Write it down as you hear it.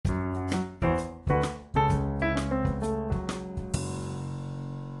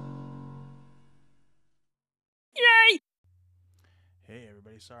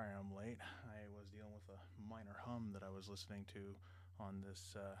sorry I'm late. I was dealing with a minor hum that I was listening to on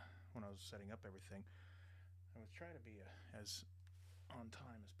this when I was setting up everything. I was trying to be as on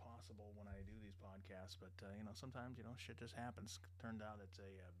time as possible when I do these podcasts, but sometimes shit just happens. Turned out it's a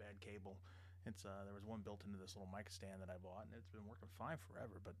bad cable. It's there was one built into this little mic stand that I bought, and it's been working fine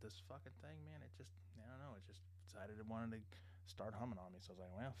forever. But this fucking thing, man, it just I don't know. It just decided it wanted to start humming on me. So I was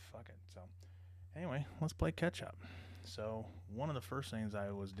like, well, fuck it. So anyway, let's play catch up. So one of the first things I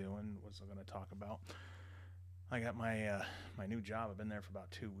was doing was going to talk about. I got my new job. I've been there for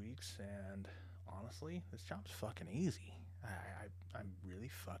about 2 weeks, and honestly, this job's fucking easy. I'm really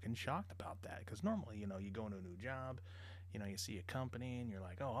fucking shocked about that because normally, you go into a new job, you see a company, and you're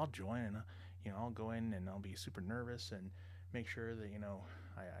like, oh, I'll join, and I'll go in and I'll be super nervous and make sure that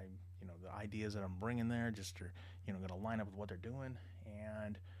the ideas that I'm bringing there just are going to line up with what they're doing.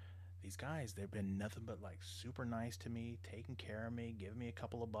 And these guys, they've been nothing but like super nice to me, taking care of me, giving me a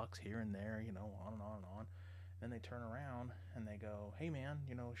couple of bucks here and there, on and on and on. Then they turn around and they go, hey man,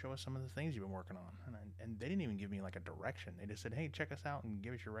 show us some of the things you've been working on. And they didn't even give me like a direction. They just said, hey, check us out and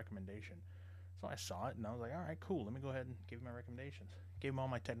give us your recommendation. So I saw it and I was like, all right, cool. Let me go ahead and give you my recommendations. Gave them all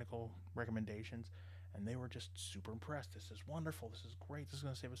my technical recommendations, and they were just super impressed. This is wonderful. This is great. This is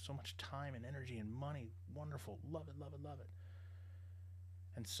going to save us so much time and energy and money. Wonderful. Love it, love it, love it.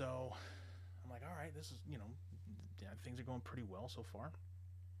 And so I'm like, all right, this is, yeah, things are going pretty well so far.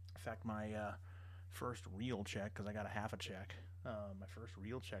 In fact, my first real check, because I got a half a check, my first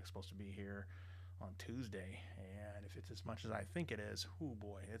real check's supposed to be here on Tuesday, and if it's as much as I think it is, oh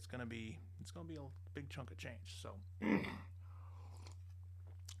boy, it's gonna be a big chunk of change. So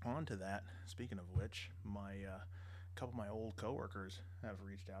on to that. Speaking of which, my couple of my old coworkers have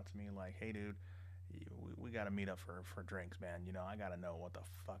reached out to me like, hey dude, we got to meet up for drinks, man. I got to know what the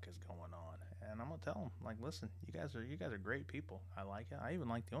fuck is going on. And I'm gonna tell them, like, listen, you guys are great people. I like it. I even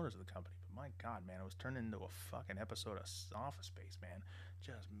like the owners of the company. But my God, man, it was turned into a fucking episode of Office Space, man.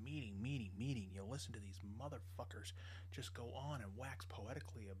 Just meeting, meeting, meeting. You listen to these motherfuckers just go on and wax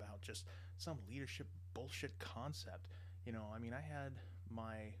poetically about just some leadership bullshit concept. I mean, I had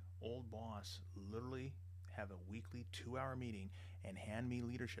my old boss literally have a weekly 2 hour meeting and hand me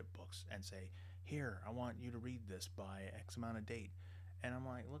leadership books and say, here, I want you to read this by X amount of date. And I'm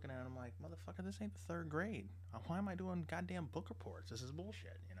like, looking at him like, motherfucker, this ain't the third grade. Why am I doing goddamn book reports? This is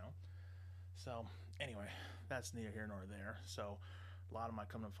bullshit. So, anyway, that's neither here nor there. So, I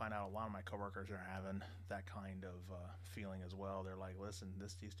come to find out, a lot of my coworkers are having that kind of feeling as well. They're like, listen,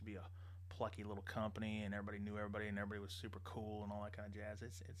 this used to be a plucky little company and everybody knew everybody and everybody was super cool and all that kind of jazz.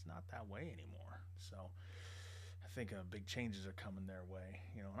 It's not that way anymore. So I think big changes are coming their way,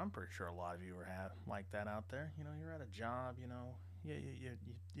 and I'm pretty sure a lot of you are like that out there. You're at a job,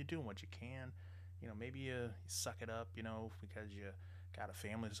 you're doing what you can. Maybe you suck it up, because you got a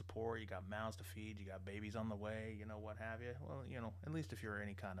family to support, you got mouths to feed, you got babies on the way, what have you. Well, at least if you're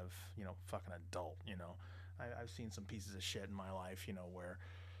any kind of, fucking adult, I've seen some pieces of shit in my life, where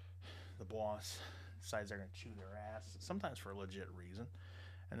the boss decides they're going to chew their ass, sometimes for a legit reason,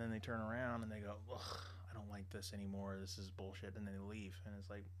 and then they turn around and they go, ugh, I don't like this anymore, this is bullshit, and then they leave. And it's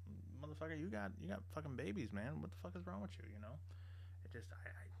like, motherfucker, you got fucking babies, man. What the fuck is wrong with you? It just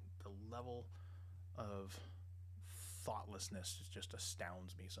the level of thoughtlessness just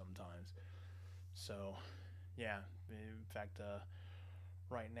astounds me sometimes. So yeah, in fact,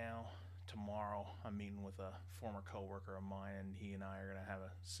 right now, tomorrow, I'm meeting with a former coworker of mine, and he and I are gonna have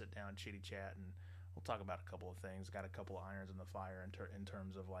a sit down, chitty chat, and we'll talk about a couple of things. Got a couple of irons in the fire in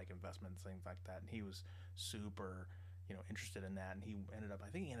terms of like investments, things like that. And he was super, interested in that. And I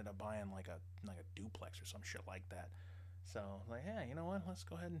think he ended up buying like a duplex or some shit like that. So like, hey, you know what? Let's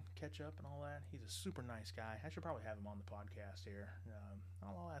go ahead and catch up and all that. He's a super nice guy. I should probably have him on the podcast here.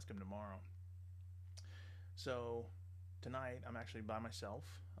 I'll ask him tomorrow. So tonight I'm actually by myself.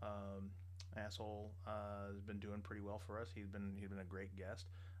 Asshole has been doing pretty well for us. He's been a great guest.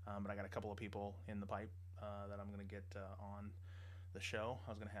 But I got a couple of people in the pipe that I'm gonna get on the show.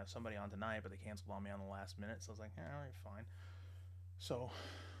 I was gonna have somebody on tonight, but they canceled on me on the last minute. So I was like, all right, fine. So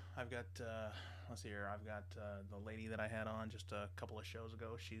I've got let's see here. I've got the lady that I had on just a couple of shows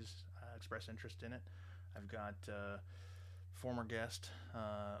ago. She's expressed interest in it. I've got former guest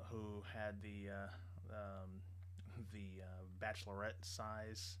who had the bachelorette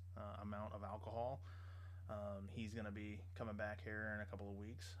size amount of alcohol. He's going to be coming back here in a couple of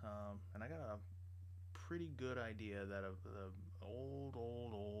weeks. And I got a pretty good idea that a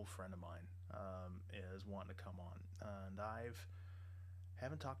old friend of mine is wanting to come on. And I've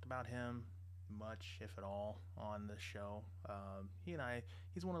haven't talked about him much, if at all, on this show.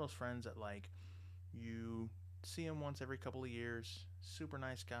 He's one of those friends that like you see him once every couple of years. Super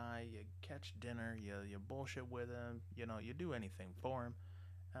nice guy. You catch dinner. You bullshit with him. You do anything for him.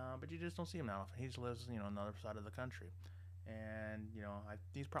 But you just don't see him that often. He just lives, on the other side of the country. And,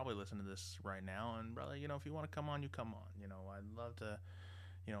 he's probably listening to this right now. And, brother, if you want to come on, you come on. I'd love to,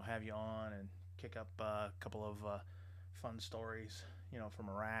 have you on and kick up a couple of fun stories, from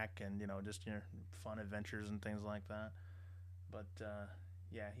Iraq and, just your fun adventures and things like that. But,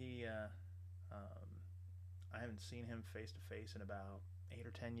 yeah, I haven't seen him face to face in about 8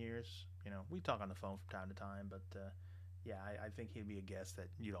 or 10 years. We talk on the phone from time to time, but yeah, I think he'd be a guest that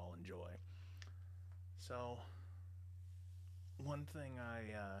you'd all enjoy. So, one thing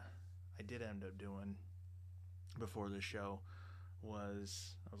I did end up doing before this show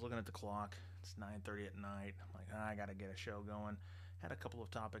was I was looking at the clock. It's 9:30 at night. I'm like, I gotta get a show going. Had a couple of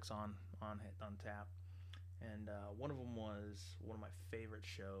topics on tap, and one of them was one of my favorite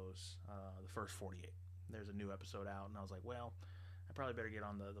shows, the First 48. There's a new episode out, and I was like, well, I probably better get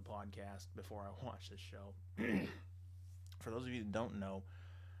on the podcast before I watch this show. For those of you that don't know,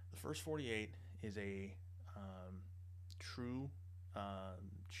 the First 48 is a true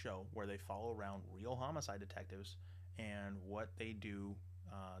show where they follow around real homicide detectives and what they do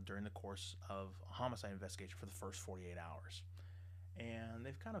during the course of a homicide investigation for the first 48 hours. And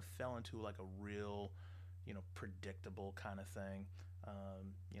they've kind of fell into like a real, predictable kind of thing.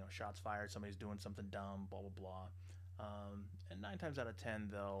 Shots fired, somebody's doing something dumb, blah blah blah. And 9 times out of 10,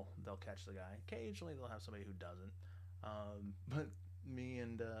 they'll catch the guy. Occasionally, they'll have somebody who doesn't. But me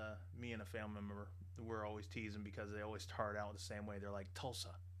and a family member, we're always teasing because they always start out the same way. They're like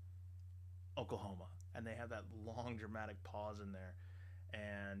Tulsa, Oklahoma, and they have that long dramatic pause in there.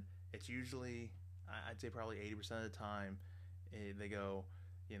 And it's usually, I'd say probably 80% of the time, they go,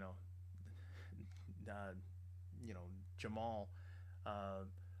 Jamal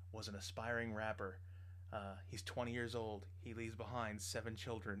was an aspiring rapper. He's 20 years old. He leaves behind 7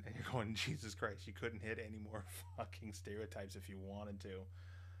 children. And you're going, Jesus Christ, you couldn't hit any more fucking stereotypes if you wanted to.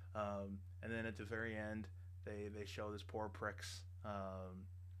 And then at the very end, they show this poor prick's,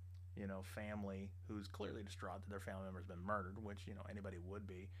 family who's clearly distraught that their family member's been murdered, which, anybody would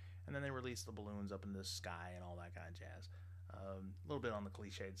be. And then they release the balloons up in the sky and all that kind of jazz. A little bit on the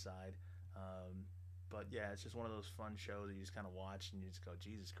cliched side. But yeah, it's just one of those fun shows that you just kind of watch and you just go,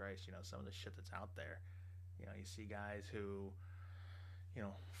 Jesus Christ, some of the shit that's out there. You see guys who,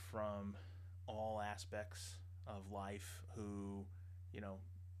 from all aspects of life who,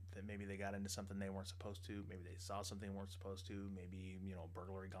 that maybe they got into something they weren't supposed to. Maybe they saw something they weren't supposed to. Maybe,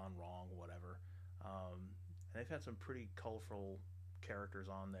 burglary gone wrong, whatever. And they've had some pretty colorful characters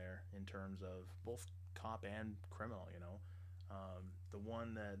on there in terms of both cop and criminal, The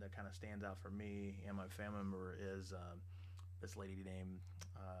one that kind of stands out for me and my family member is this lady named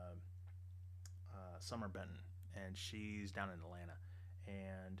Summer Benton, and she's down in Atlanta.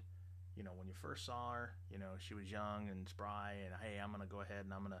 And when you first saw her, she was young and spry, and hey, I'm gonna go ahead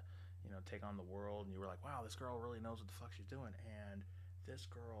and I'm gonna take on the world. And you were like, wow, this girl really knows what the fuck she's doing. And this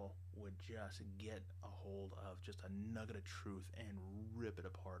girl would just get a hold of just a nugget of truth and rip it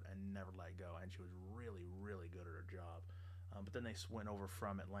apart and never let go. And she was really, really good at her job. But then they went over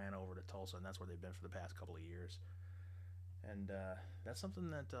from Atlanta over to Tulsa, and that's where they've been for the past couple of years. And that's something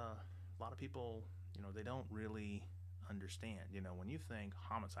that a lot of people, they don't really understand. When you think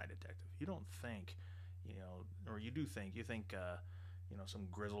homicide detective, you don't think, or you do think, some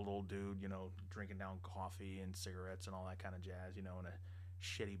grizzled old dude, drinking down coffee and cigarettes and all that kind of jazz, in a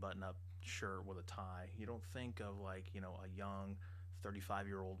shitty button-up shirt with a tie. You don't think of a young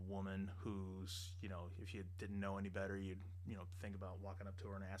 35-year-old woman who's, if you didn't know any better, you'd, think about walking up to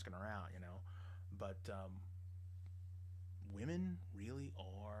her and asking her out, But women really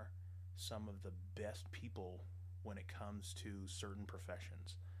are some of the best people when it comes to certain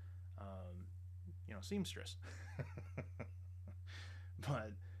professions. Seamstress.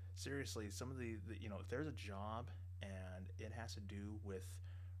 But seriously, some of the if there's a job and it has to do with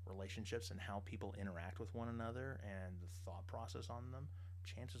relationships and how people interact with one another and the thought process on them,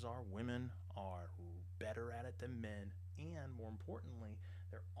 chances are women are better at it than men, and more importantly,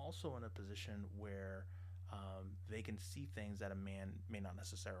 they're also in a position where they can see things that a man may not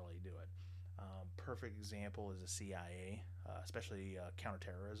necessarily do it. Perfect example is the CIA, especially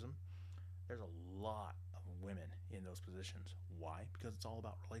counterterrorism. There's a lot of women in those positions. Why? Because it's all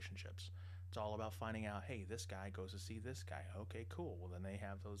about relationships. It's all about finding out, hey, this guy goes to see this guy. Okay, cool. Well, then they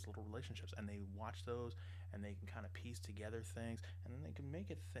have those little relationships, and they watch those, and they can kind of piece together things, and then they can make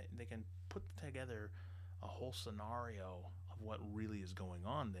it. They can put together a whole scenario of what really is going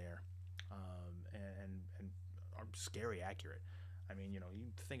on there, and are scary accurate. I mean, you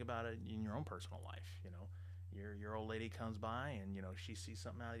think about it in your own personal life. Your old lady comes by and she sees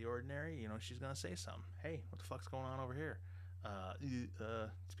something out of the ordinary. She's gonna say something. Hey, what the fuck's going on over here?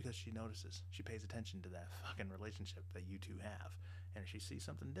 It's because she notices. She pays attention to that fucking relationship that you two have, and if she sees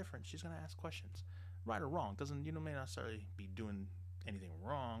something different, she's gonna ask questions, right or wrong. Doesn't may not necessarily be doing anything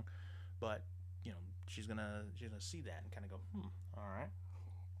wrong, but she's gonna see that and kind of go, all right.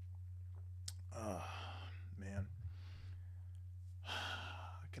 Man,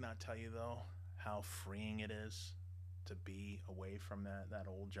 I cannot tell you though how freeing it is to be away from that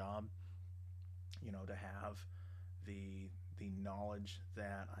old job. To have the knowledge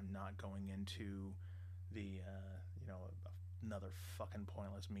that I'm not going into the another fucking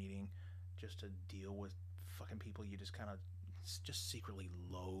pointless meeting just to deal with fucking people you just kind of just secretly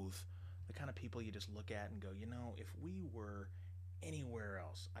loathe. The kind of people you just look at and go, if we were anywhere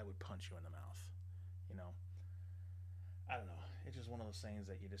else, I would punch you in the mouth. I don't know. It's just one of those things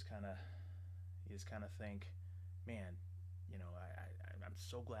that you just kind of think, man, I'm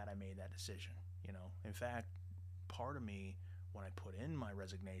so glad I made that decision. In fact, part of me, when I put in my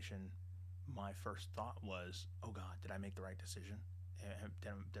resignation, my first thought was, oh God, did I make the right decision?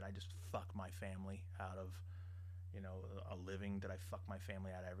 Did I just fuck my family out of a living? Did I fuck my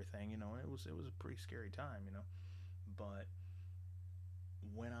family out of everything? It was a pretty scary time. But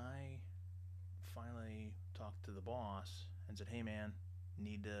when I finally talked to the boss and said, hey man,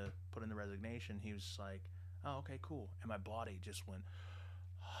 need to put in the resignation, he was like, oh, okay, cool. And my body just went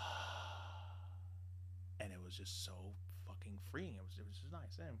and it was just so fucking freeing. It was just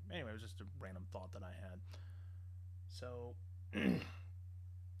nice. And anyway, it was just a random thought that I had. So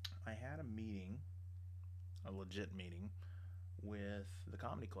I had a meeting, a legit meeting, with the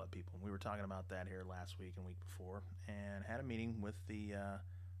comedy club people. We were talking about that here last week and week before, and had a meeting with the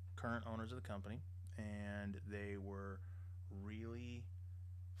current owners of the company, and they were really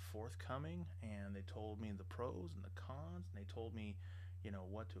forthcoming, and they told me the pros and the cons, and they told me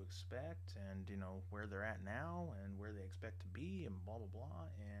what to expect, and where they're at now and where they expect to be, and blah blah blah.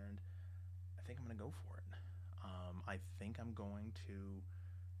 And I think I'm gonna go for it. I think I'm going to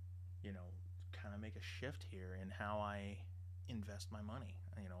kind of make a shift here in how I invest my money.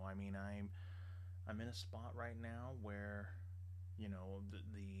 I mean, I'm in a spot right now where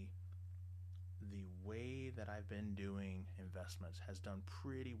the way that I've been doing investments has done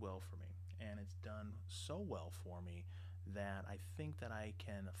pretty well for me, and it's done so well for me that I think that I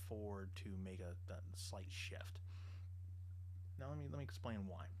can afford to make a slight shift. Now let me explain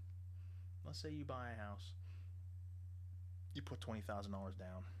why. Let's say you buy a house, you put $20,000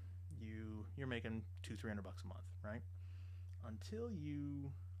 down, you're making $200-300 a month, right? Until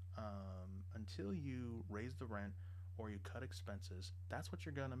you raise the rent or you cut expenses, that's what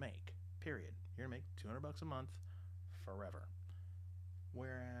you're gonna make. Period. You're gonna make $200 a month forever.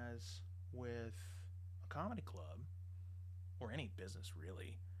 Whereas with a comedy club, or any business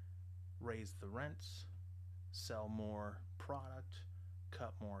really, raise the rents, sell more product,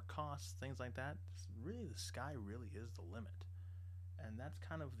 cut more costs, things like that. Really, the sky really is the limit. And that's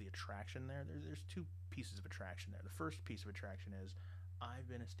kind of the attraction there. There's two pieces of attraction there. The first piece of attraction is I've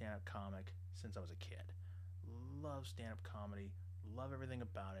been a stand-up comic since I was a kid. Love stand-up comedy, love everything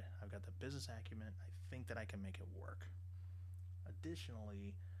about it. I've got the business acumen. I think that I can make it work.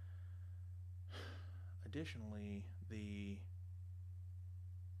 Additionally, the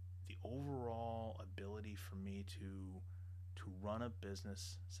overall ability for me to run a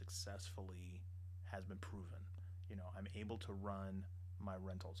business successfully has been proven. I'm able to run my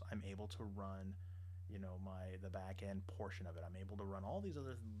rentals. I'm able to run, the back end portion of it. I'm able to run all these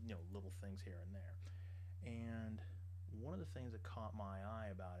other, little things here and there. And one of the things that caught my eye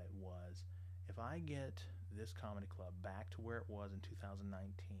about it was, if I get this comedy club back to where it was in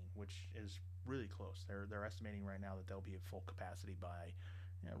 2019, which is really close. They're estimating right now that they'll be at full capacity by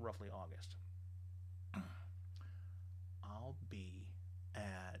roughly August. I'll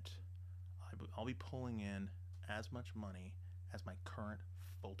be pulling in as much money as my current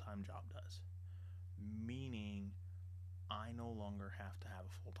full-time job does. Meaning, I no longer have to have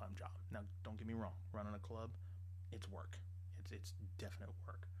a full-time job. Now, don't get me wrong. Running a club, it's work. It's definite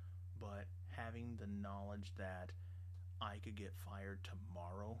work. But having the knowledge that I could get fired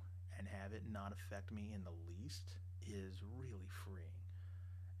tomorrow and have it not affect me in the least is really freeing.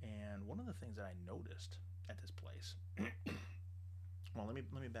 And one of the things that I noticed at this place, well, let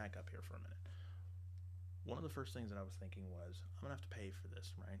me back up here for a minute. One of the first things that I was thinking was, I'm gonna have to pay for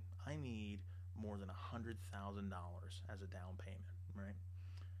this, right? I need more than $100,000 as a down payment, right?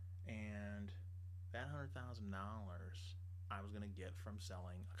 And that $100,000 I was gonna get from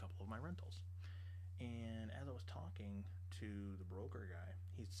selling a couple of my rentals. And as I was talking to the broker guy,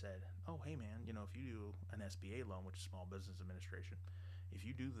 he said, "Oh, hey man, if you do an SBA loan, which is Small Business Administration, if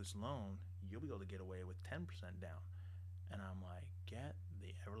you do this loan, you'll be able to get away with 10% down." And I'm like, "Get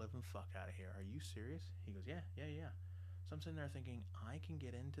the ever living fuck out of here! Are you serious?" He goes, "Yeah, yeah, yeah." So I'm sitting there thinking, I can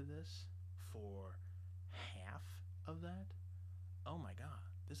get into this for half of that. Oh my god,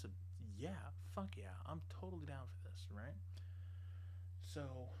 this is yeah, fuck yeah, I'm totally down for this, right?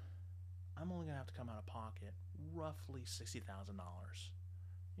 So I'm only gonna have to come out of pocket roughly $60,000.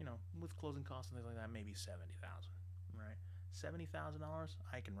 With closing costs and things like that, maybe 70,000, right? $70,000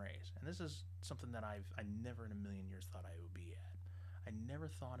 I can raise, and this is something that I never in a million years thought I would be at. I never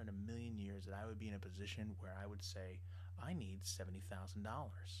thought in a million years that I would be in a position where I would say I need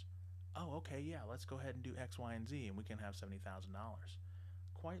 $70,000. Oh, okay, yeah, let's go ahead and do X, Y, and Z, and we can have $70,000.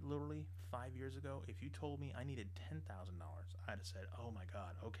 Quite literally, 5 years ago, if you told me I needed $10,000, I'd have said, "Oh my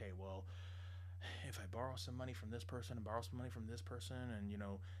God, okay, well, if I borrow some money from this person and borrow some money from this person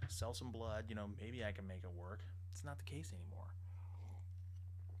and, sell some blood, maybe I can make it work." It's not the case anymore.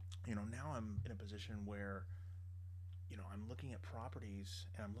 Now I'm in a position where, I'm looking at properties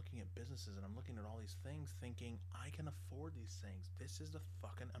and I'm looking at businesses and I'm looking at all these things thinking I can afford these things. This is the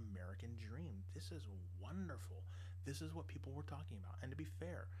fucking American dream. This is wonderful. This is what people were talking about. And to be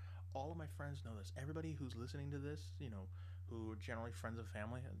fair, all of my friends know this. Everybody who's listening to this, who are generally friends and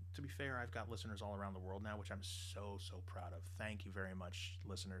family. To be fair, I've got listeners all around the world now, which I'm so, so proud of. Thank you very much,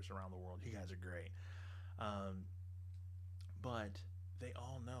 listeners around the world. You guys are great. Um, but they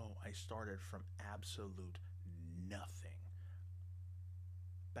all know I started from absolute nothing.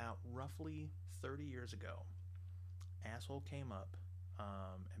 About roughly 30 years ago, asshole came up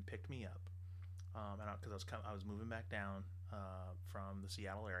and picked me up, and because I was moving back down from the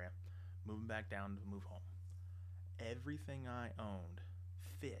Seattle area, moving back down to move home. Everything I owned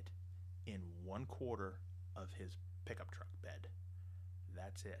fit in 1/4 of his pickup truck bed.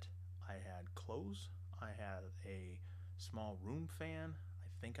 That's it. I had clothes. I had a small room fan.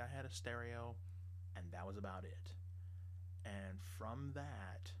 I think I had a stereo, and that was about it. And from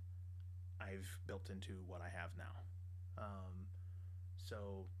that, I've built into what I have now.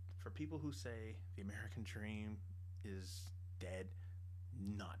 So for people who say the American dream is dead,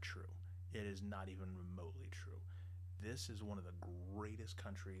 not true. It is not even remotely true. This is one of the greatest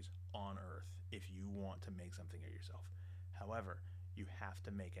countries on earth if you want to make something of yourself. However, you have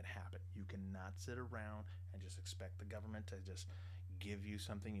to make it happen. You cannot sit around and just expect the government to just give you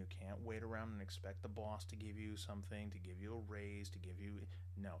something. You can't wait around and expect the boss to give you something, to give you a raise, to give you...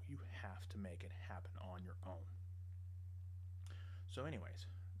 No, you have to make it happen on your own. So anyways,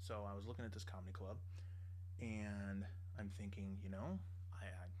 I was looking at this comedy club, and I'm thinking,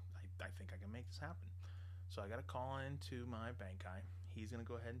 I think I can make this happen. So I got to call into my bank guy. He's going to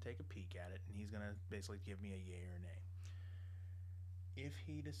go ahead and take a peek at it, and he's going to basically give me a yay or nay. If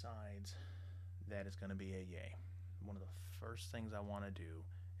he decides that it's going to be a yay, one of the first things I want to do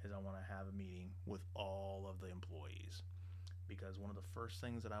is I want to have a meeting with all of the employees, because one of the first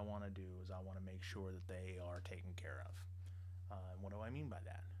things that I want to do is I want to make sure that they are taken care of. And what do I mean by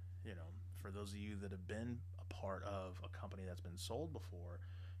that? For those of you that have been a part of a company that's been sold before,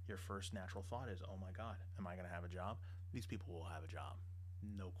 your first natural thought is, "Oh my God, am I going to have a job?" These people will have a job,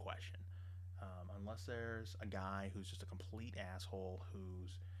 no question. Unless there's a guy who's just a complete asshole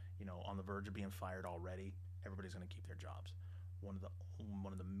who's, on the verge of being fired already, everybody's going to keep their jobs. One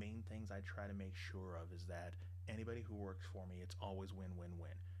of the main things I try to make sure of is that anybody who works for me, it's always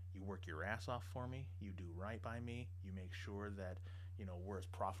win-win-win. You work your ass off for me, you do right by me, you make sure that, we're as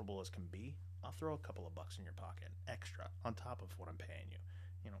profitable as can be. I'll throw a couple of bucks in your pocket, extra, on top of what I'm paying you.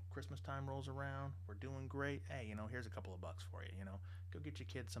 Christmas time rolls around, we're doing great. Hey, here's a couple of bucks for you. Go get your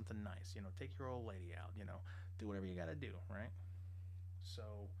kids something nice. Take your old lady out. Do whatever you got to do, right?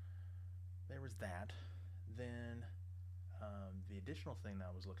 So there was that. Then the additional thing that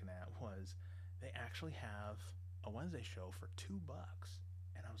I was looking at was they actually have a Wednesday show for $2,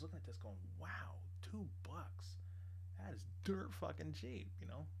 and I was looking at this going, wow, $2. That is dirt fucking cheap.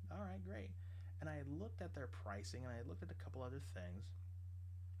 All right, great. And I looked at their pricing, and I looked at a couple other things,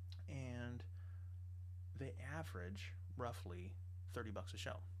 and they average roughly $30 a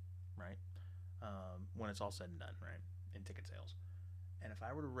show, right? When it's all said and done, right? In ticket sales. And if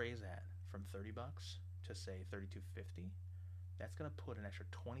I were to raise that from $30 to say $32.50, that's going to put an extra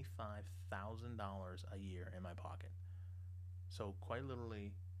 $25,000 a year in my pocket. So quite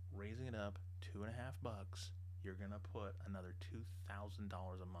literally, raising it up $2.50, you're going to put another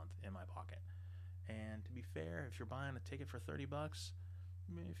 $2,000 a month in my pocket. And to be fair, if you're buying a ticket for $30,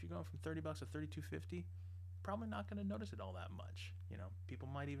 if you're going from $30 to $32.50, probably not going to notice it all that much. People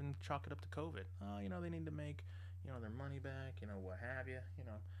might even chalk it up to COVID. They need to make, their money back, what have you.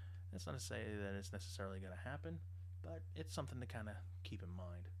 That's not to say that it's necessarily going to happen, but it's something to kind of keep in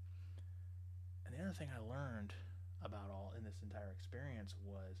mind. And the other thing I learned about all in this entire experience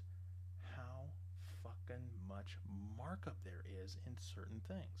was how fucking much markup there is in certain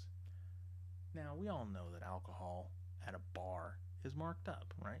things. Now, we all know that alcohol at a bar is marked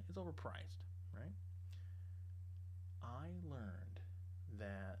up, right? It's overpriced, right? I learned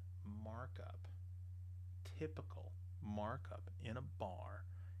that typical markup in a bar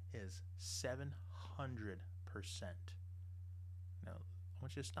is 700%. Now, I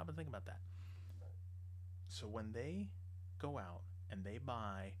want you to stop and think about that. So when they go out and they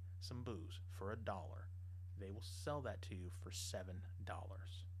buy some booze for $1, they will sell that to you for $7.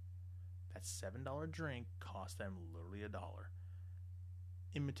 That $7 drink costs them literally $1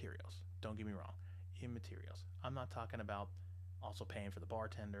 in materials. Don't get me wrong, in materials. I'm not talking about also paying for the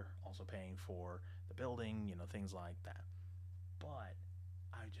bartender, also paying for the building, things like that. But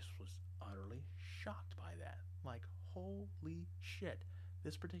I just was utterly shocked by that. Like, holy shit.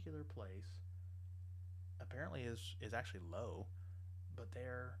 This particular place apparently is actually low, but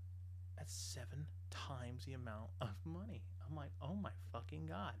they're at 7 times the amount of money. I'm like, oh my fucking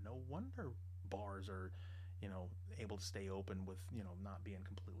God. No wonder bars are, able to stay open with, not being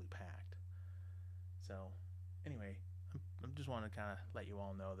completely packed. So, anyway, I just want to kind of let you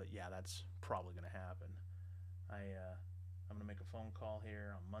all know that, yeah, that's probably going to happen. I'm going to make a phone call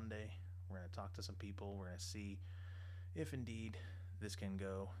here on Monday. We're going to talk to some people. We're going to see if indeed this can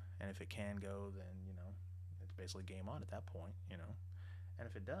go. And if it can go, then, it's basically game on at that point, And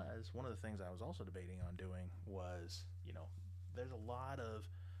if it does, one of the things I was also debating on doing was, there's a lot of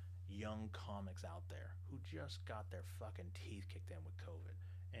young comics out there who just got their fucking teeth kicked in with COVID.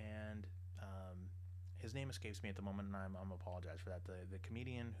 And his name escapes me at the moment, and I'm apologize for that. The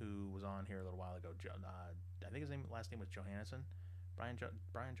comedian who was on here a little while ago, I think his last name was Johannesson. Brian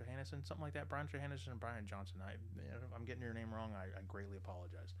Johannesson, something like that. Brian Johannesson and Brian Johnson. If I'm getting your name wrong, I greatly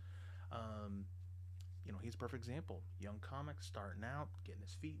apologize. He's a perfect example. Young comic, starting out, getting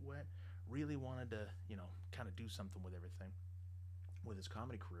his feet wet, really wanted to, kind of do something with everything, with his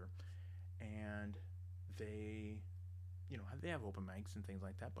comedy career. And they have open mics and things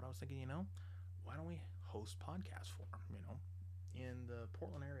like that. But I was thinking, why don't we host podcasts for him? In the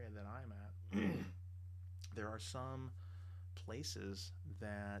Portland area that I'm at, there are some places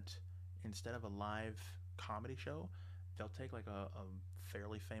that instead of a live comedy show, they'll take like a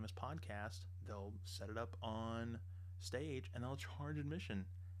fairly famous podcast, they'll set it up on stage, and they'll charge admission.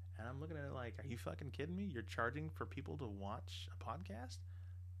 And I'm looking at it like, are you fucking kidding me? You're charging for people to watch a podcast?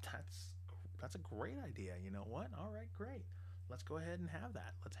 That's a great idea. You know what? All right, great. Let's go ahead and have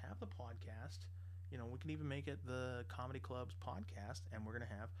that. Let's have the podcast. We can even make it the Comedy Club's podcast, and we're going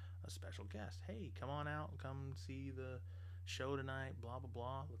to have a special guest. Hey, come on out, come see the show tonight, blah, blah,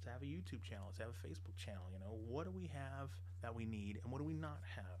 blah. Let's have a YouTube channel. Let's have a Facebook channel. What do we have that we need, and what do we not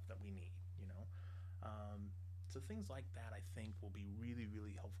have that we need, So things like that, I think, will be really,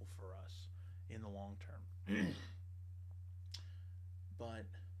 really helpful for us in the long term. But,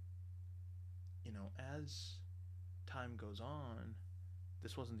 as time goes on,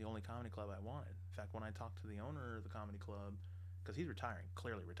 this wasn't the only comedy club I wanted. In fact, when I talked to the owner of the comedy club, because he's retiring,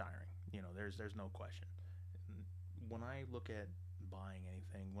 clearly retiring, there's no question. When I look at buying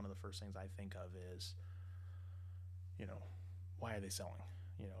anything, one of the first things I think of is, why are they selling?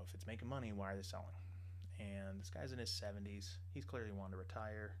 If it's making money, why are they selling? And this guy's in his 70s. He's clearly wanted to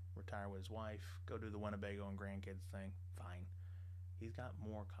retire with his wife, go do the Winnebago and grandkids thing. Fine. He's got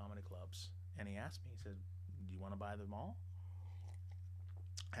more comedy clubs. And he asked me, he said, do you want to buy them all?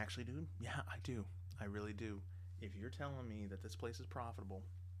 Actually, dude, yeah, I do. I really do. If you're telling me that this place is profitable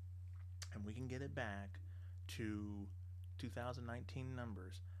and we can get it back to 2019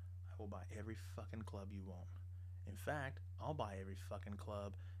 numbers, I will buy every fucking club you own. In fact, I'll buy every fucking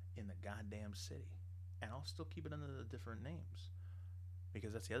club in the goddamn city. And I'll still keep it under the different names.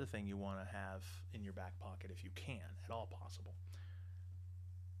 Because that's the other thing you want to have in your back pocket if you can, at all possible.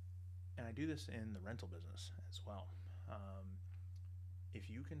 And I do this in the rental business as well. If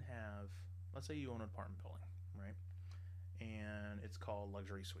you can have, let's say you own an apartment building, right? And it's called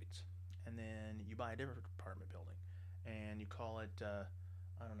Luxury Suites. And then you buy a different apartment building and you call it,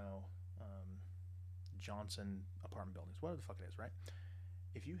 Johnson apartment buildings, whatever the fuck it is, right?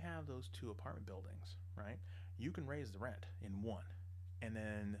 If you have those two apartment buildings, right, you can raise the rent in one. And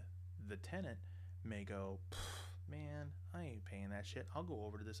then the tenant may go, man, I ain't paying that shit. I'll go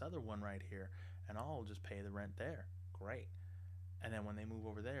over to this other one right here and I'll just pay the rent there. Great. And then when they move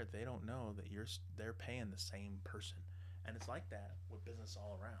over there, they don't know that they're paying the same person. And it's like that with business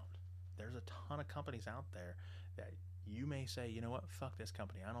all around. There's a ton of companies out there that you may say, you know what, fuck this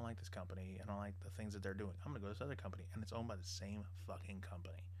company. I don't like this company. I don't like the things that they're doing. I'm going to go to this other company. And it's owned by the same fucking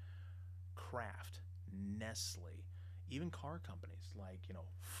company. Kraft, Nestle, even car companies like,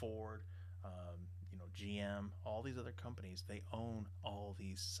 Ford, GM, all these other companies, they own all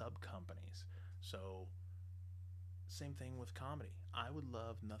these sub companies. So, same thing with comedy. I would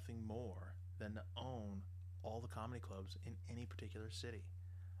love nothing more than to own all the comedy clubs in any particular city.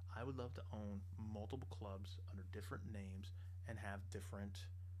 I would love to own multiple clubs under different names and have different,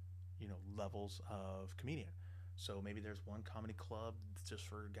 levels of comedian. So maybe there's one comedy club just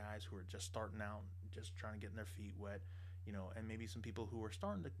for guys who are just starting out, just trying to get their feet wet, and maybe some people who are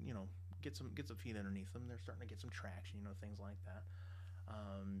starting to, get some feet underneath them. They're starting to get some traction, things like that.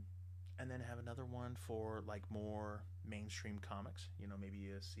 And then have another one for like more mainstream comics. Maybe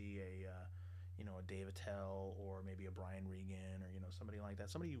you see a Dave Attell or maybe a Brian Regan or somebody like that.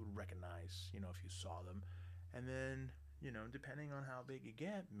 Somebody you would recognize, if you saw them. And then depending on how big you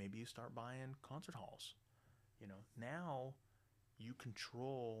get, maybe you start buying concert halls. Now you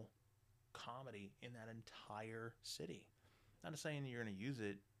control comedy in that entire city. Not saying you're going to use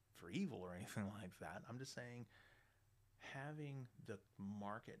it for evil or anything like that. I'm just saying having the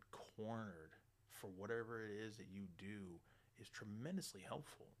market cornered for whatever it is that you do is tremendously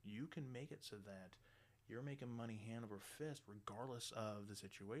helpful. You can make it so that you're making money hand over fist regardless of the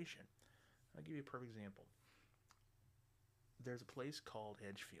situation. I'll give you a perfect example. There's a place called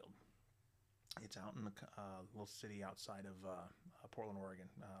Edgefield. It's out in a little city outside of Portland, Oregon,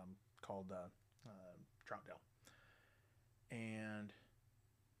 called Troutdale. And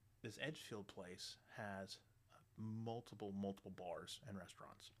this Edgefield place has multiple bars and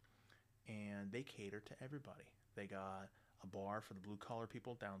restaurants, and they cater to everybody. They got a bar for the blue collar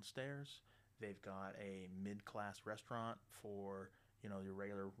people downstairs. They've got a mid-class restaurant for your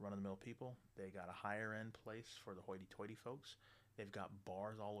regular run-of-the-mill people. They got a higher end place for the hoity-toity folks. They've got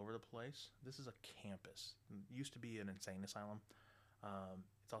bars all over the place. This is a campus. It used to be an insane asylum.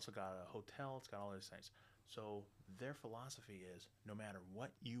 It's also got a hotel. It's got all those things. So their philosophy is, no matter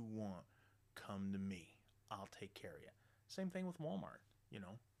what you want, come to me. I'll take care of you. Same thing with Walmart.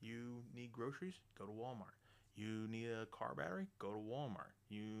 You need groceries, go to Walmart. You need a car battery, go to Walmart.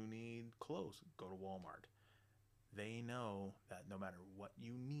 You need clothes, go to Walmart. They know that no matter what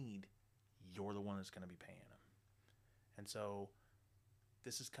you need, you're the one that's going to be paying them. And so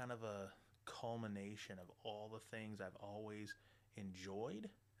this is kind of a culmination of all the things I've always enjoyed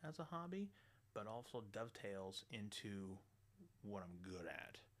as a hobby, but also dovetails into what I'm good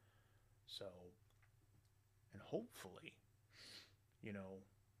at. So, and hopefully,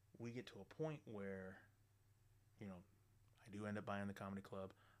 we get to a point where, I do end up buying the comedy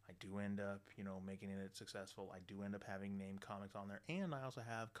club. I do end up, making it successful. I do end up having named comics on there. And I also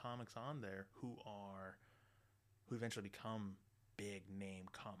have comics on there who eventually become big name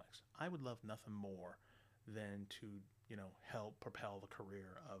comics. I would love nothing more than to, help propel the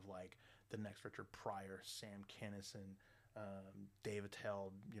career of like the next Richard Pryor, Sam Kinison, Dave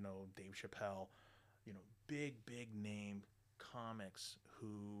Attell, Dave Chappelle, big name comics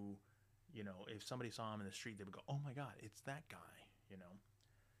who, if somebody saw him in the street, they would go, oh my God, it's that guy,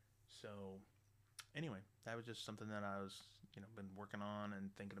 So anyway, that was just something that I was, been working on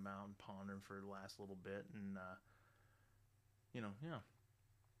and thinking about and pondering for the last little bit. And, yeah.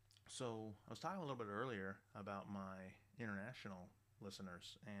 So I was talking a little bit earlier about my international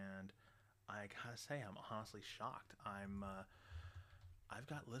listeners, and I gotta say, I'm honestly shocked. I've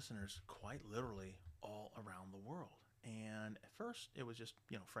got listeners quite literally all around the world. And at first, it was just,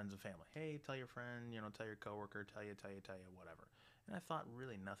 friends and family. Hey, tell your friend, tell your coworker, tell you, whatever. And I thought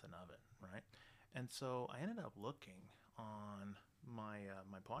really nothing of it, right? And so I ended up looking on my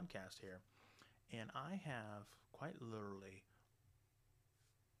podcast here, and I have quite literally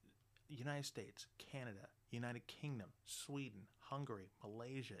United States, Canada, United Kingdom, Sweden, Hungary,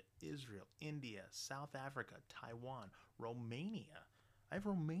 Malaysia, Israel, India, South Africa, Taiwan, Romania. I have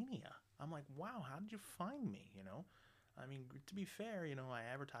Romania. I'm like, wow, how did you find me? I mean, to be fair, I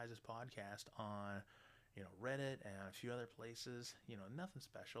advertise this podcast on, Reddit and a few other places, nothing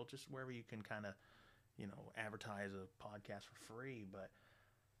special, just wherever you can kind of, advertise a podcast for free. But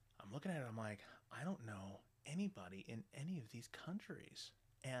I'm looking at it, I'm like, I don't know anybody in any of these countries.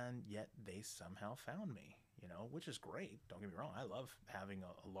 And yet they somehow found me, which is great. Don't get me wrong. I love having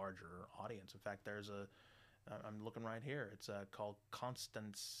a larger audience. In fact, I'm looking right here. It's called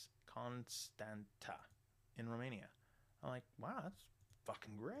Constanta in Romania. I'm like, wow, that's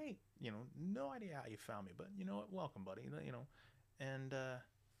fucking great. No idea how you found me, but you know what? Welcome, buddy. And I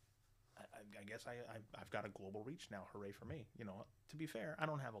guess I've got a global reach now. Hooray for me. To be fair, I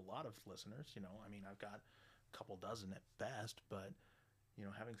don't have a lot of listeners. I mean, I've got a couple dozen at best, but,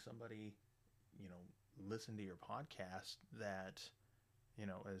 having somebody, you know, listen to your podcast that,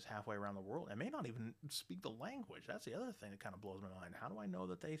 is halfway around the world and may not even speak the language. That's the other thing that kind of blows my mind. How do I know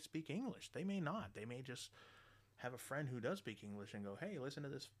that they speak English? They may not. They may just have a friend who does speak English and go, hey, listen to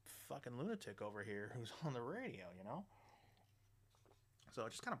this fucking lunatic over here who's on the radio. So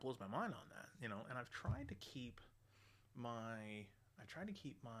it just kind of blows my mind on that. And I've tried to keep my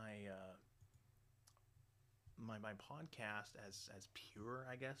podcast as pure,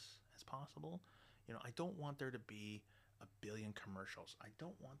 I guess, as possible. I don't want there to be a billion commercials. I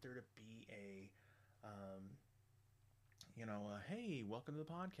don't want there to be hey, welcome to the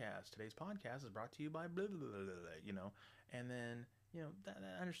podcast. Today's podcast is brought to you by blah, blah, blah, blah, blah, and then,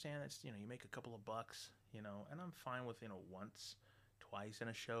 I understand that's, you make a couple of bucks, and I'm fine with, once, twice in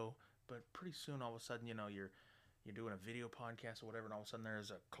a show, but pretty soon, all of a sudden, you're doing a video podcast or whatever, and all of a sudden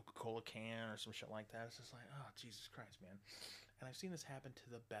there's a Coca-Cola can or some shit like that. It's just like, oh, Jesus Christ, man. And I've seen this happen to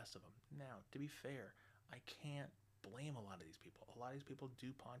the best of them. Now, to be fair, I can't blame a lot of these people. A lot of these people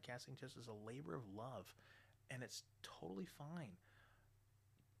do podcasting just as a labor of love, and it's totally fine.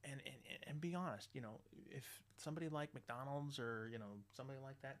 And be honest, if somebody like McDonald's or, somebody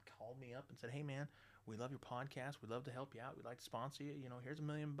like that called me up and said, hey, man, we love your podcast. We'd love to help you out. We'd like to sponsor you. Here's $1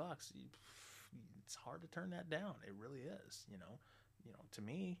 million. It's hard to turn that down. It really is. To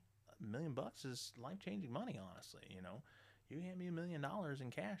me, $1 million is life-changing money, honestly. You hand me $1 million in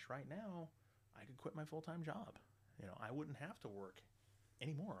cash right now, I could quit my full-time job. I wouldn't have to work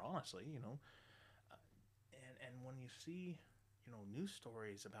anymore, honestly, and when you see, news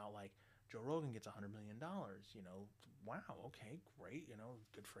stories about like Joe Rogan gets $100 million, wow, okay, great,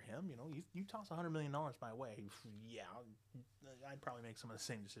 good for him. You toss $100 million my way, yeah, I'd probably make some of the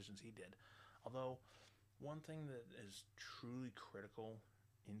same decisions he did. Although, one thing that is truly critical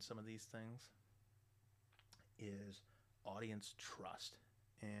in some of these things is audience trust.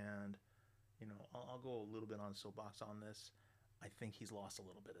 And, I'll go a little bit on soapbox on this. I think he's lost a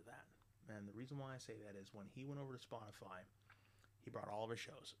little bit of that. And the reason why I say that is when he went over to Spotify, he brought all of his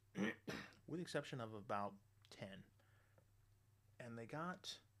shows, with the exception of about 10. And they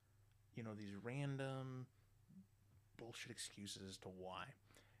got, these random bullshit excuses as to why.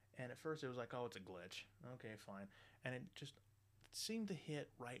 And at first it was like, oh, it's a glitch. Okay, fine. And it just seemed to hit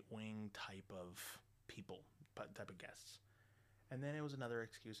right-wing type of people, type of guests. And then it was another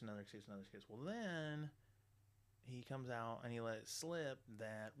excuse. Well, then he comes out and he let it slip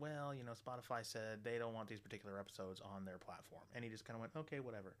that, well, Spotify said they don't want these particular episodes on their platform. And he just kind of went, okay,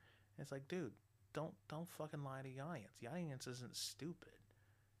 whatever. And it's like, dude, don't fucking lie to the audience. The audience isn't stupid.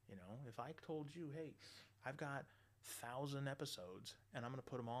 If I told you, hey, I've got 1,000 episodes and I'm going to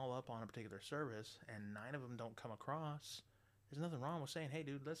put them all up on a particular service and 9 of them don't come across, there's nothing wrong with saying, hey,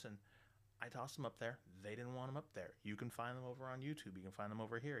 dude, listen, I tossed them up there. They didn't want them up there. You can find them over on YouTube. You can find them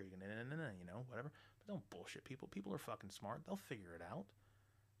over here. You can, whatever. But don't bullshit people. People are fucking smart. They'll figure it out.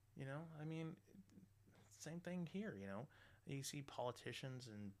 I mean, same thing here, You see politicians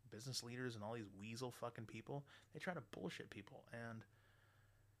and business leaders and all these weasel fucking people. They try to bullshit people. And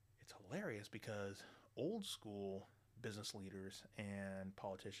it's hilarious because old school business leaders and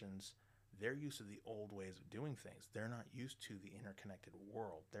politicians, they're used to the old ways of doing things. They're not used to the interconnected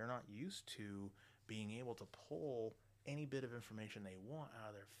world. They're not used to being able to pull any bit of information they want out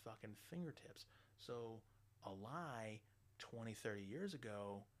of their fucking fingertips. So a lie 20, 30 years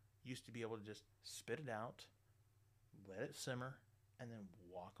ago used to be able to just spit it out, let it simmer, and then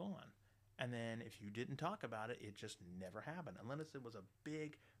walk on. And then if you didn't talk about it, it just never happened. Unless it was a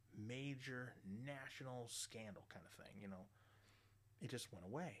big, major, national scandal kind of thing, It just went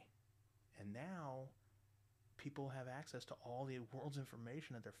away. And now people have access to all the world's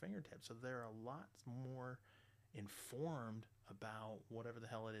information at their fingertips. So they're a lot more informed about whatever the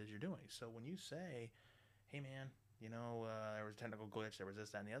hell it is you're doing. So when you say, hey, man, there was a technical glitch, there was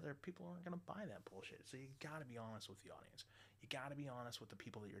this, that, and the other, people aren't going to buy that bullshit. So you got to be honest with the audience. You got to be honest with the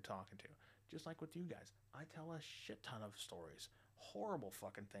people that you're talking to. Just like with you guys. I tell a shit ton of stories. Horrible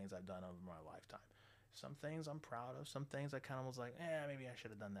fucking things I've done over my lifetime. Some things I'm proud of. Some things I kind of was like, maybe I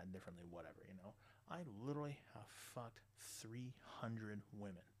should have done that differently, whatever, I literally have fucked 300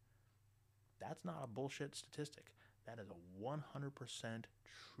 women. That's not a bullshit statistic. That is a 100%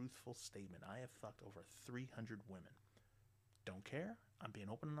 truthful statement. I have fucked over 300 women. Don't care. I'm being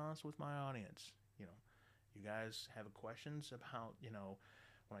open and honest with my audience. You guys have questions about,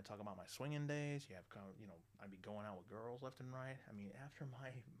 when I talk about my swinging days, you have, I'd be going out with girls left and right. I mean, after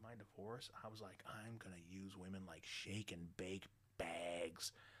my divorce, I was like, I'm going to use women like shake and bake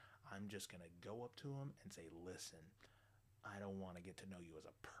legs. I'm just going to go up to him and say, listen, I don't want to get to know you as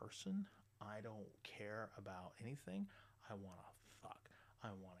a person. I don't care about anything. I want to fuck. I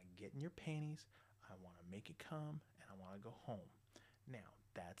want to get in your panties. I want to make you come, and I want to go home. Now,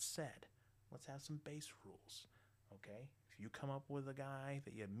 that said, let's have some base rules, okay? If you come up with a guy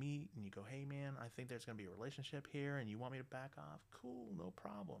that you meet and you go, hey man, I think there's going to be a relationship here and you want me to back off, cool, no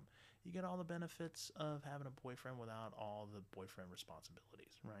problem. You get all the benefits of having a boyfriend without all the boyfriend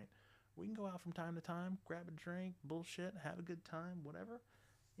responsibilities, right? We can go out from time to time, grab a drink, bullshit, have a good time, whatever,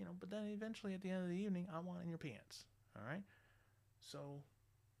 but then eventually at the end of the evening, I want in your pants, all right? So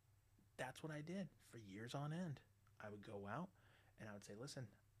that's what I did for years on end. I would go out and I would say, listen,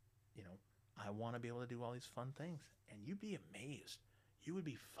 I want to be able to do all these fun things. And you'd be amazed. You would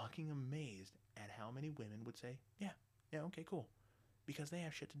be fucking amazed at how many women would say, yeah, okay, cool. Because they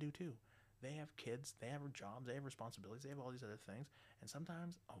have shit to do too. They have kids, they have jobs, they have responsibilities, they have all these other things. And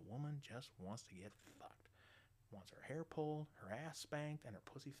sometimes a woman just wants to get fucked. Wants her hair pulled, her ass spanked, and her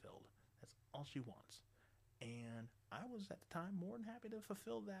pussy filled. That's all she wants. And I was at the time more than happy to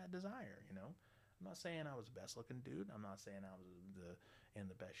fulfill that desire, I'm not saying I was the best looking dude. I'm not saying I was in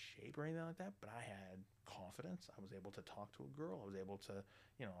the best shape or anything like that, but I had confidence. I was able to talk to a girl. I was able to,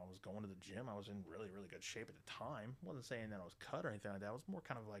 I was going to the gym. I was in really, really good shape at the time. I wasn't saying that I was cut or anything like that. I was more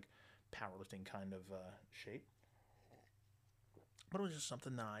kind of like powerlifting kind of shape. But it was just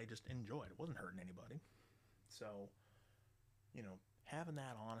something that I just enjoyed. It wasn't hurting anybody. So, having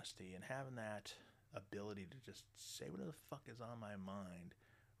that honesty and having that ability to just say whatever the fuck is on my mind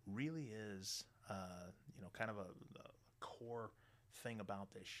really is, kind of a core thing about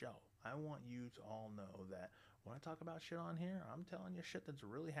this show. I want you to all know that when I talk about shit on here, I'm telling you shit that's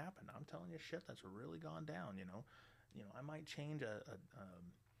really happened. I'm telling you shit that's really gone down. I might change a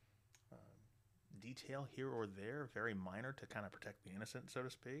detail here or there, very minor, to kind of protect the innocent, so to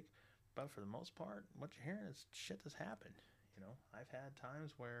speak. But for the most part, what you're hearing is shit that's happened. I've had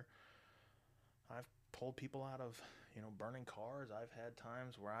times where I've pulled people out of, burning cars. I've had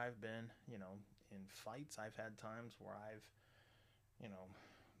times where I've been, in fights. I've had times where I've,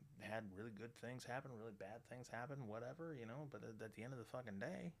 had really good things happen, really bad things happen, whatever, but at the end of the fucking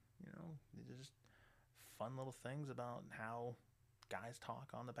day, it's just fun little things about how guys talk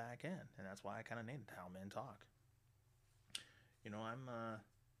on the back end. And that's why I kind of named it How Men Talk.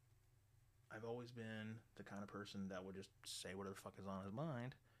 I've always been the kind of person that would just say whatever the fuck is on his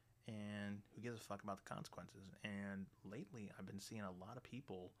mind, and who gives a fuck about the consequences. And lately, I've been seeing a lot of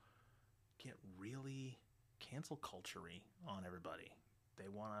people get really cancel culture-y on everybody. They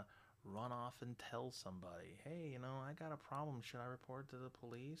want to run off and tell somebody, hey, I got a problem. Should I report to the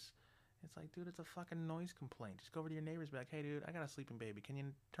police? It's like, dude, it's a fucking noise complaint. Just go over to your neighbors and be like, hey, dude, I got a sleeping baby. Can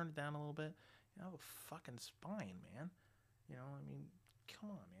you turn it down a little bit? I have a fucking spine, man. Come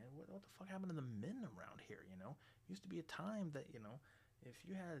on, man. What the fuck happened to the men around here, Used to be a time that, if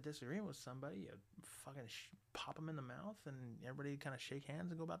you had a disagreement with somebody, you fucking pop them in the mouth and everybody kind of shake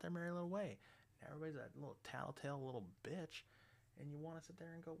hands and go about their merry little way. Now everybody's that little tattletale little bitch, and you want to sit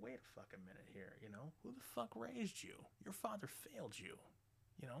there and go, wait a fucking minute here, Who the fuck raised you? Your father failed you,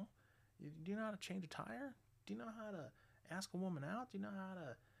 Do you know how to change a tire? Do you know how to ask a woman out? Do you know how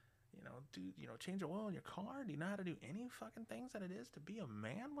to, change the oil in your car? Do you know how to do any fucking things that it is to be a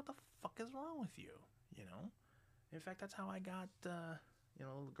man? What the fuck is wrong with you? In fact, that's how I got, the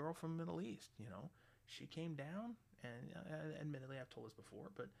girl from the Middle East, She came down, and admittedly, I've told this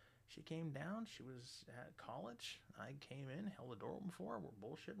before, but she came down. She was at college. I came in, held the door open for her. We're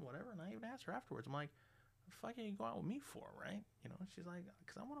bullshitting, whatever. And I even asked her afterwards. I'm like, the fuck are you go out with me for, right? She's like,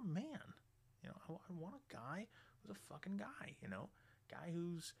 because I want a man. I want a guy who's a fucking guy, Guy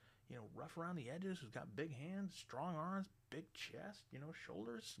who's, rough around the edges, who's got big hands, strong arms, big chest,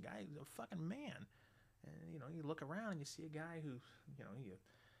 shoulders. Guy who's a fucking man. And, you look around and you see a guy who, you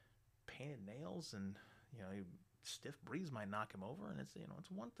painted nails and, stiff breeze might knock him over. And it's,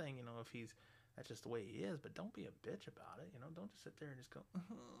 it's one thing, if that's just the way he is, but don't be a bitch about it. Don't just sit there and just go,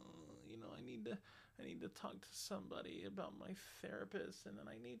 I need to talk to somebody about my therapist, and then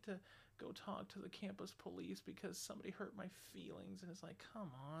I need to go talk to the campus police because somebody hurt my feelings. And it's like,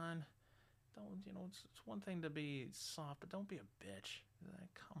 come on, don't, it's one thing to be soft, but don't be a bitch.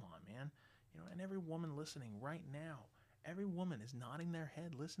 Like, come on, man. And every woman listening right now, every woman is nodding their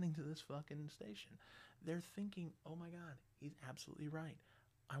head listening to this fucking station. They're thinking, oh my God, he's absolutely right.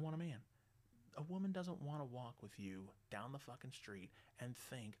 I want a man. A woman doesn't want to walk with you down the fucking street and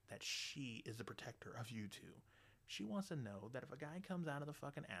think that she is the protector of you two. She wants to know that if a guy comes out of the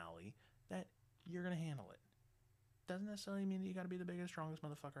fucking alley, that you're going to handle it. Doesn't necessarily mean that you got to be the biggest, strongest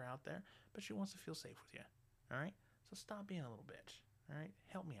motherfucker out there, but she wants to feel safe with you. All right? So stop being a little bitch. All right,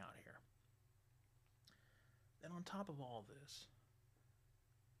 help me out here. Then on top of all this,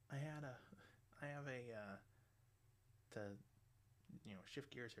 I have a to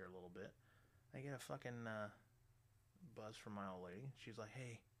shift gears here a little bit. I get a fucking buzz from my old lady. She's like,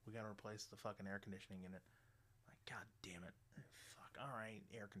 "Hey, we gotta replace the fucking air conditioning unit." I'm like, God damn it. Fuck, alright,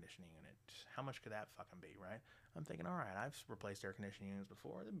 air conditioning unit. How much could that fucking be, right? I'm thinking, alright, I've replaced air conditioning units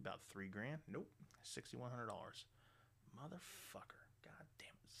before. They're about $3,000. Nope. $6,100. Motherfucker. God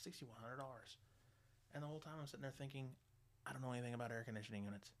damn it. $6,100. And the whole time I'm sitting there thinking, I don't know anything about air conditioning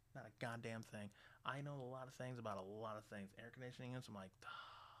units. Not a goddamn thing. I know a lot of things about a lot of things. Air conditioning units, I'm like,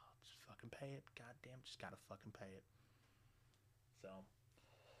 just fucking pay it. God damn, just gotta fucking pay it. So,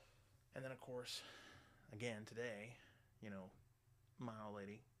 and then of course, again today, my old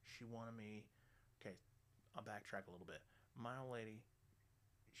lady, she wanted me. Okay, I'll backtrack a little bit. My old lady,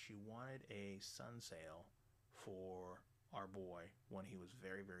 she wanted a sun sail for our boy when he was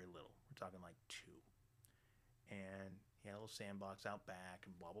very, very little. We're talking like 2. And he had a little sandbox out back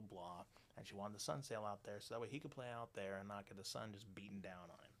and blah, blah, blah. And she wanted the sun sail out there so that way he could play out there and not get the sun just beating down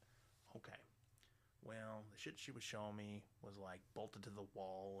on him. Okay. Well, the shit she was showing me was like bolted to the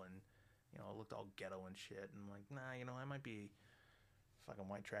wall and, it looked all ghetto and shit. And I'm like, nah, I might be a fucking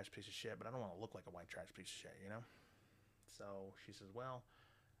white trash piece of shit, but I don't want to look like a white trash piece of shit, So she says, well,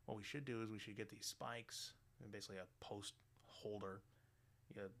 what we should do is we should get these spikes, and basically a post holder.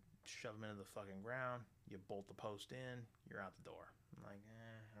 You shove them into the fucking ground, you bolt the post in, you're out the door. I'm like,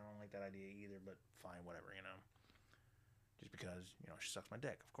 I don't like that idea either, but fine, whatever, Just because, she sucks my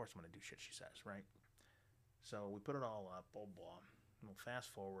dick. Of course I'm going to do shit she says, right? So we put it all up, blah, blah. We'll fast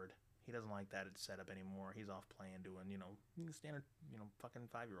forward. He doesn't like that it's set up anymore. He's off playing, doing, standard,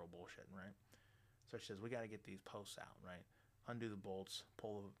 fucking 5-year-old bullshit, right? So she says, we got to get these posts out, right? Undo the bolts,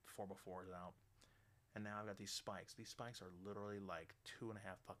 pull the 4x4s out. And now I've got these spikes. These spikes are literally like 2.5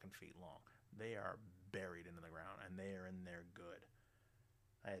 fucking feet long. They are buried into the ground, and they are in there good.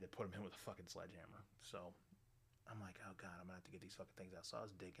 I had to put them in with a fucking sledgehammer. So I'm like, oh God, I'm going to have to get these fucking things out. So I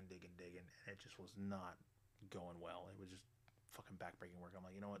was digging, and it just was not going well. It was just fucking backbreaking work. I'm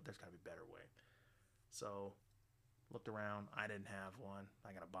like, you know what? There's got to be a better way. So looked around. I didn't have one.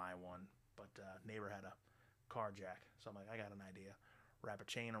 I got to buy one. But neighbor had a car jack. So I'm like, I got an idea. Wrap a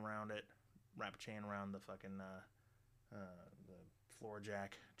chain around it. Wrap a chain around the fucking the floor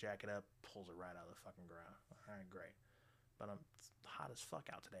jack. Jack it up. Pulls it right out of the fucking ground. All right, great. But it's hot as fuck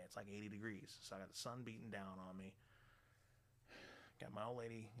out today. It's like 80 degrees. So I got the sun beating down on me. Got my old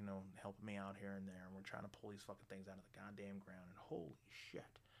lady, helping me out here and there. And we're trying to pull these fucking things out of the goddamn ground. And holy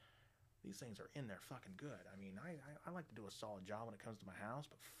shit. These things are in there fucking good. I mean, I like to do a solid job when it comes to my house,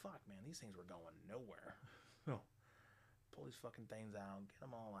 but fuck, man, these things were going nowhere. Pull these fucking things out, get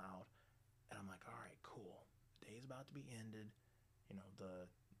them all out, and I'm like, all right, cool. The day's about to be ended.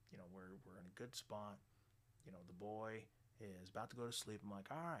 We're in a good spot. The boy is about to go to sleep. I'm like,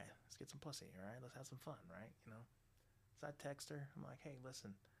 all right, let's get some pussy, all right? Let's have some fun, right? So I text her. I'm like, hey,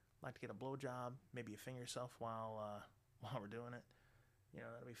 listen, I'd like to get a blowjob. Maybe you finger yourself while we're doing it.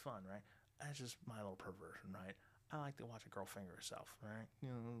 That'll be fun, right? That's just my little perversion, right? I like to watch a girl finger herself, right?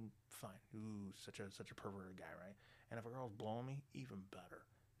 Fine. Ooh, such a perverted guy, right? And if a girl's blowing me, even better.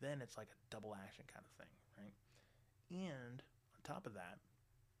 Then it's like a double action kind of thing, right? And on top of that,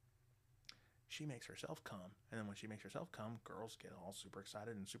 she makes herself come, and then when she makes herself come, girls get all super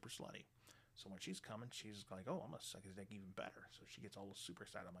excited and super slutty. So when she's coming, she's like, oh, I'm gonna suck his dick even better. So she gets all super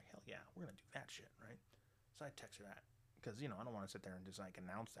excited. I'm like, hell yeah, we're gonna do that shit, right? So I text her that. Because, I don't want to sit there and just,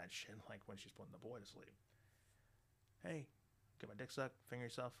 announce that shit, like, when she's putting the boy to sleep. Hey, get my dick sucked, finger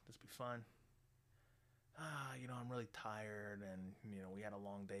yourself, this be fun. I'm really tired, and, we had a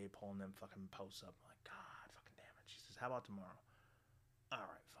long day pulling them fucking posts up. I'm like, God, fucking damn it. She says, how about tomorrow? All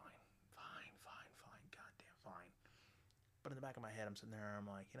right, fine, goddamn fine. But in the back of my head, I'm sitting there, and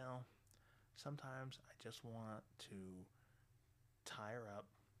I'm like, sometimes I just want to tie her up,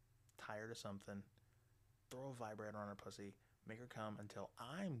 tie her to something, throw a vibrator on her pussy, make her come until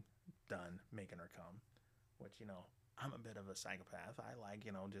I'm done making her come. Which, I'm a bit of a psychopath. I like,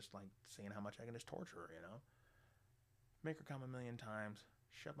 just like seeing how much I can just torture her, Make her come a million times,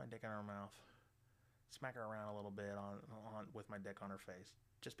 shove my dick in her mouth, smack her around a little bit on with my dick on her face,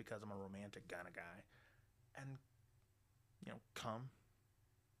 just because I'm a romantic kind of guy. And, come.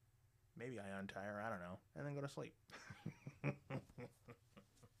 Maybe I untie her, I don't know, and then go to sleep.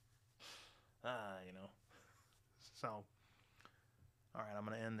 So, all right, I'm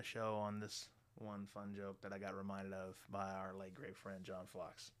going to end the show on this one fun joke that I got reminded of by our late great friend John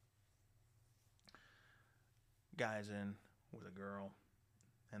Fox. Guy's in with a girl,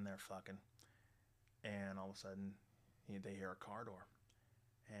 and they're fucking, and all of a sudden, they hear a car door.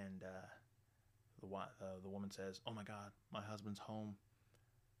 And the woman says, "Oh my God, my husband's home.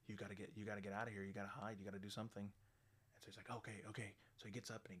 You gotta get out of here. You gotta hide. You gotta do something." And so he's like, "Okay, okay." So he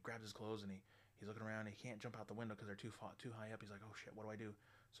gets up and he grabs his clothes and he's looking around. And he can't jump out the window because they're too high up. He's like, "Oh shit, what do I do?"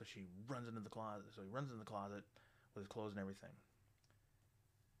 So she runs into the closet. So he runs into the closet with his clothes and everything.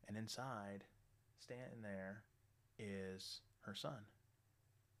 And inside, standing there, is her son.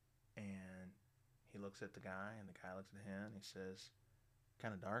 And he looks at the guy, and the guy looks at him, and he says,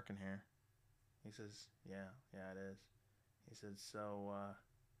 "Kind of dark in here." He says, "Yeah, yeah, it is." He says, "So,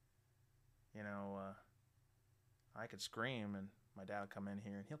 you know, I could scream, and my dad will come in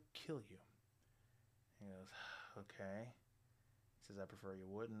here, and he'll kill you." He goes, "Okay." He says, "I prefer you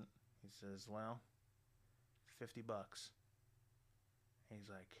wouldn't." He says, "Well, $50." He's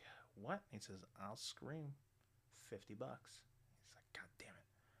like, "What?" He says, "I'll scream. $50." He's like, "God damn it.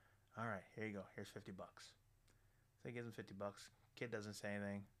 All right, here you go. Here's $50." So he gives him $50. Kid doesn't say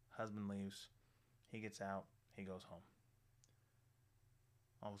anything. Husband leaves. He gets out. He goes home.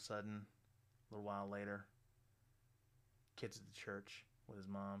 All of a sudden, a little while later, kid's at the church with his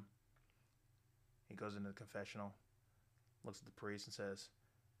mom. He goes into the confessional, looks at the priest and says,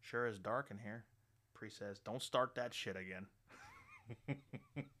 "Sure is dark in here." Priest says, "Don't start that shit again."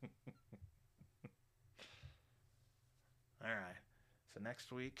 All right. So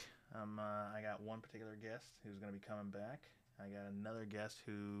next week, I got one particular guest who's going to be coming back. I got another guest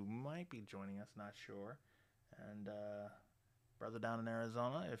who might be joining us, not sure. And brother down in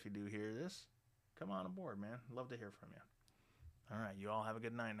Arizona, if you do hear this, come on aboard, man. Love to hear from you. All right. You all have a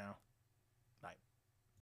good night now.